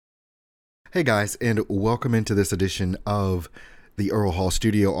Hey guys, and welcome into this edition of the Earl Hall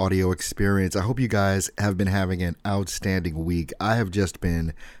Studio Audio Experience. I hope you guys have been having an outstanding week. I have just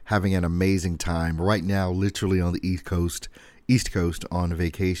been having an amazing time right now, literally on the East Coast on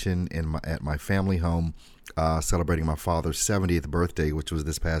vacation at my family home, celebrating my father's 70th birthday, which was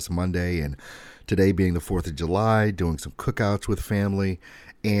this past Monday, and today being the 4th of July, doing some cookouts with family.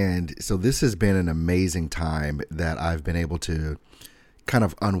 And so this has been an amazing time that I've been able to kind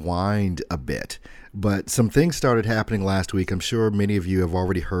of unwind a bit. But some things started happening last week. I'm sure many of you have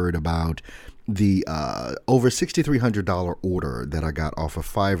already heard about the over $6,300 order that I got off of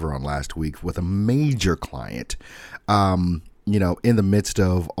Fiverr on last week with a major client. In the midst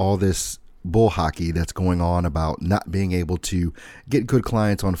of all this bull hockey that's going on about not being able to get good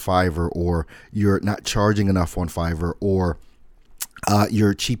clients on Fiverr, or you're not charging enough on Fiverr, or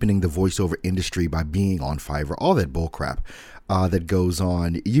you're cheapening the voiceover industry by being on Fiverr, all that bull crap that goes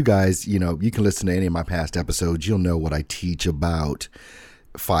on. You guys, you can listen to any of my past episodes. You'll know what I teach about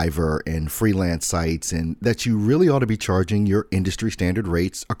Fiverr and freelance sites, and that you really ought to be charging your industry standard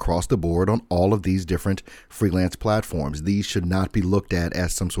rates across the board on all of these different freelance platforms. These should not be looked at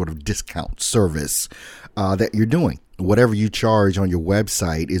as some sort of discount service that you're doing. Whatever you charge on your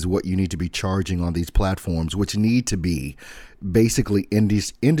website is what you need to be charging on these platforms, which need to be basically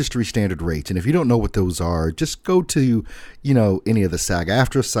industry standard rates. And if you don't know what those are, just go to, any of the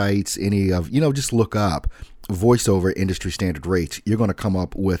SAG-AFTRA sites, just look up voiceover industry standard rates. You're going to come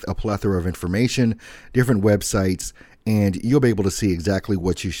up with a plethora of information, different websites, and you'll be able to see exactly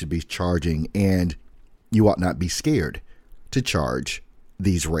what you should be charging. And you ought not be scared to charge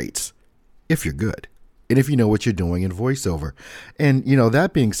these rates if you're good, and if you know what you're doing in voiceover. And,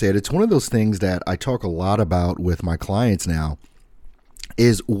 that being said, it's one of those things that I talk a lot about with my clients now,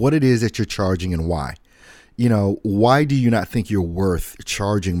 is what it is that you're charging and why. Why do you not think you're worth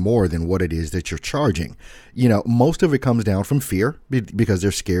charging more than what it is that you're charging? Most of it comes down from fear, because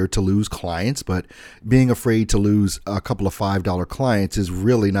they're scared to lose clients, but being afraid to lose a couple of $5 clients is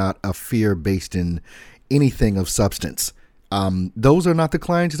really not a fear based in anything of substance. Those are not the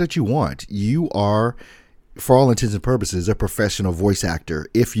clients that you want. You are, for all intents and purposes, a professional voice actor.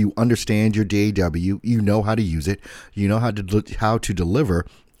 If you understand your DAW, you know how to use it. You know how to deliver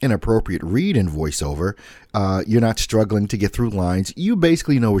an appropriate read in voiceover. You're not struggling to get through lines. You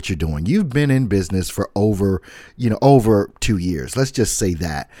basically know what you're doing. You've been in business for over 2 years. Let's just say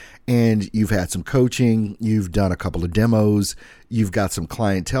that. And you've had some coaching. You've done a couple of demos. You've got some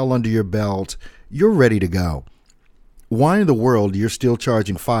clientele under your belt. You're ready to go. Why in the world you're still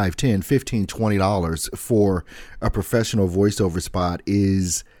charging $5, $10, $15, $20 for a professional voiceover spot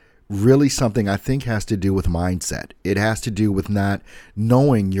is really something I think has to do with mindset. It has to do with not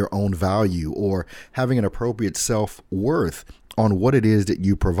knowing your own value or having an appropriate self-worth on what it is that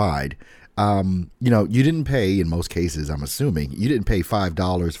you provide. You didn't pay, in most cases, I'm assuming, you didn't pay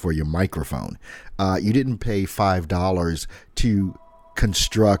 $5 for your microphone. You didn't pay $5 to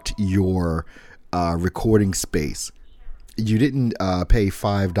construct your recording space. You didn't pay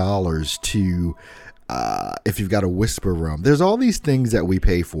 $5 to, if you've got a whisper room. There's all these things that we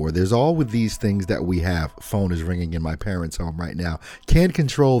pay for. There's all with these things that we have. Phone is ringing in my parents' home right now. Can't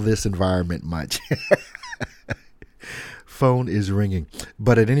control this environment much. Phone is ringing.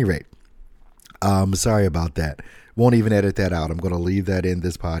 But at any rate, sorry about that. Won't even edit that out. I'm going to leave that in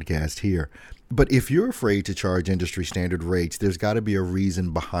this podcast here. But if you're afraid to charge industry standard rates, there's got to be a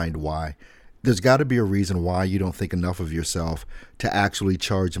reason behind why. There's got to be a reason why you don't think enough of yourself to actually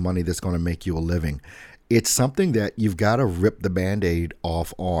charge money that's going to make you a living. It's something that you've got to rip the Band-Aid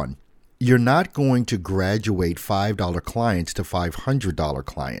off on. You're not going to graduate $5 clients to $500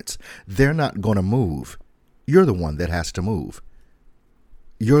 clients. They're not going to move. You're the one that has to move.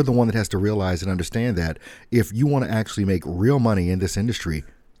 You're the one that has to realize and understand that if you want to actually make real money in this industry,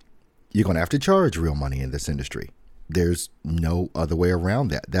 you're going to have to charge real money in this industry. There's no other way around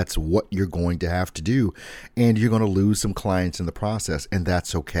that. That's what you're going to have to do. And you're going to lose some clients in the process, and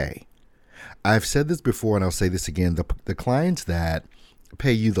that's okay. I've said this before, and I'll say this again. The clients that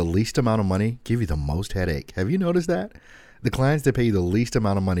pay you the least amount of money give you the most headache. Have you noticed that? The clients that pay you the least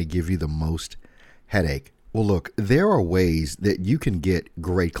amount of money give you the most headache. Well, look, there are ways that you can get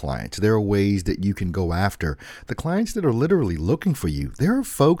great clients. There are ways that you can go after the clients that are literally looking for you. There are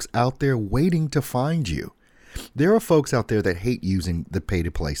folks out there waiting to find you. There are folks out there that hate using the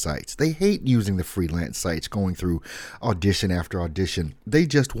pay-to-play sites. They hate using the freelance sites, going through audition after audition. They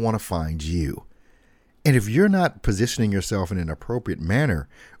just want to find you. And if you're not positioning yourself in an appropriate manner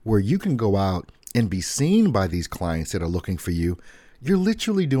where you can go out and be seen by these clients that are looking for you, you're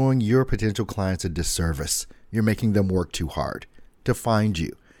literally doing your potential clients a disservice. You're making them work too hard to find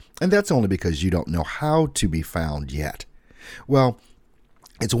you. And that's only because you don't know how to be found yet. Well,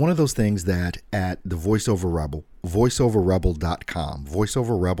 it's one of those things that at the VoiceOver Rebel,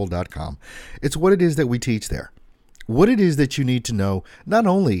 voiceoverrebel.com, it's what it is that we teach there. What it is that you need to know, not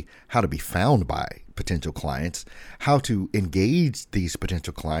only how to be found by potential clients, how to engage these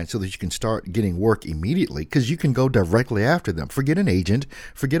potential clients so that you can start getting work immediately, because you can go directly after them. Forget an agent,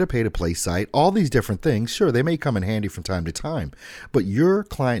 forget a pay-to-play site, all these different things. Sure, they may come in handy from time to time, but your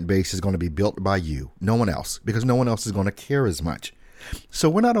client base is going to be built by you, no one else, because no one else is going to care as much. So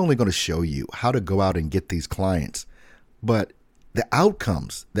we're not only going to show you how to go out and get these clients, but the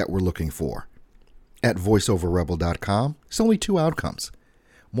outcomes that we're looking for. At voiceoverrebel.com, it's only 2 outcomes: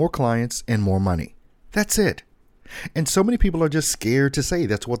 more clients and more money. That's it. And so many people are just scared to say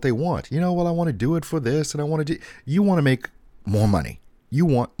that's what they want. Well, I want to do it for this and I want to do. You want to make more money. You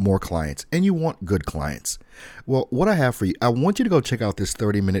want more clients and you want good clients. Well, what I have for you, I want you to go check out this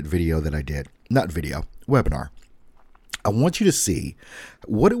 30-minute video that I did. Not video, webinar. I want you to see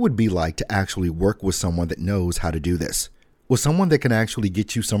what it would be like to actually work with someone that knows how to do this. With someone that can actually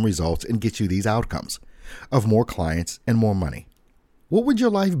get you some results and get you these outcomes of more clients and more money. What would your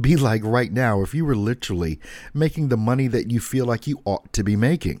life be like right now if you were literally making the money that you feel like you ought to be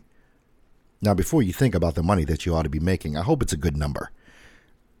making? Now, before you think about the money that you ought to be making, I hope it's a good number.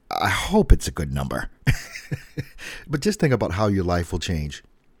 I hope it's a good number. But just think about how your life will change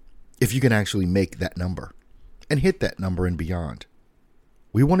if you can actually make that number and hit that number and beyond.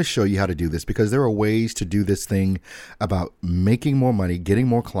 We want to show you how to do this because there are ways to do this thing about making more money, getting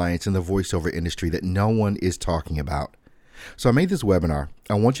more clients in the voiceover industry that no one is talking about. So I made this webinar.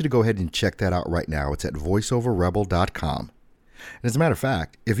 I want you to go ahead and check that out right now. It's at voiceoverrebel.com. And as a matter of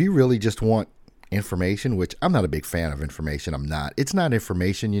fact, if you really just want information, which I'm not a big fan of information, it's not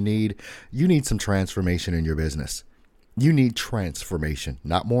information you need. You need some transformation in your business. You need transformation,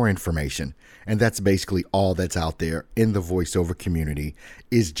 not more information. And that's basically all that's out there in the voiceover community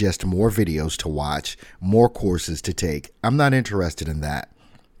is just more videos to watch, more courses to take. I'm not interested in that.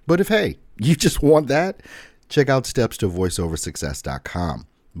 But if, hey, you just want that, check out stepstovoiceoversuccess.com.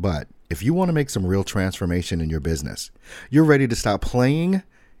 But if you want to make some real transformation in your business, you're ready to stop playing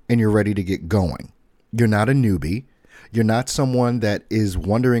and you're ready to get going. You're not a newbie. You're not someone that is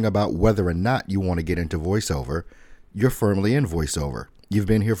wondering about whether or not you want to get into voiceover. You're firmly in voiceover. You've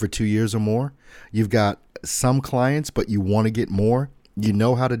been here for 2 years or more. You've got some clients, but you want to get more. You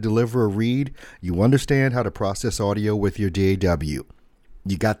know how to deliver a read. You understand how to process audio with your DAW.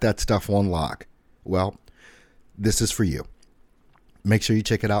 You got that stuff on lock. Well, this is for you. Make sure you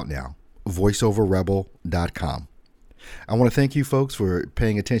check it out now. voiceoverrebel.com. I want to thank you folks for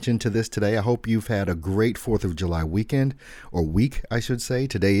paying attention to this today. I hope you've had a great 4th of July weekend, or week, I should say.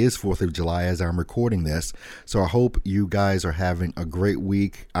 Today is 4th of July as I'm recording this. So I hope you guys are having a great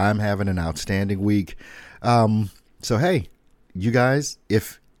week. I'm having an outstanding week. So, hey, you guys,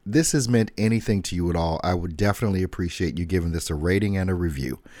 if this has meant anything to you at all, I would definitely appreciate you giving this a rating and a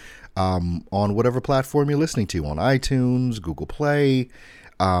review on whatever platform you're listening to, on iTunes, Google Play,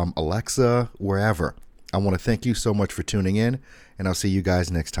 Alexa, wherever. I want to thank you so much for tuning in, and I'll see you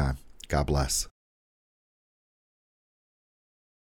guys next time. God bless.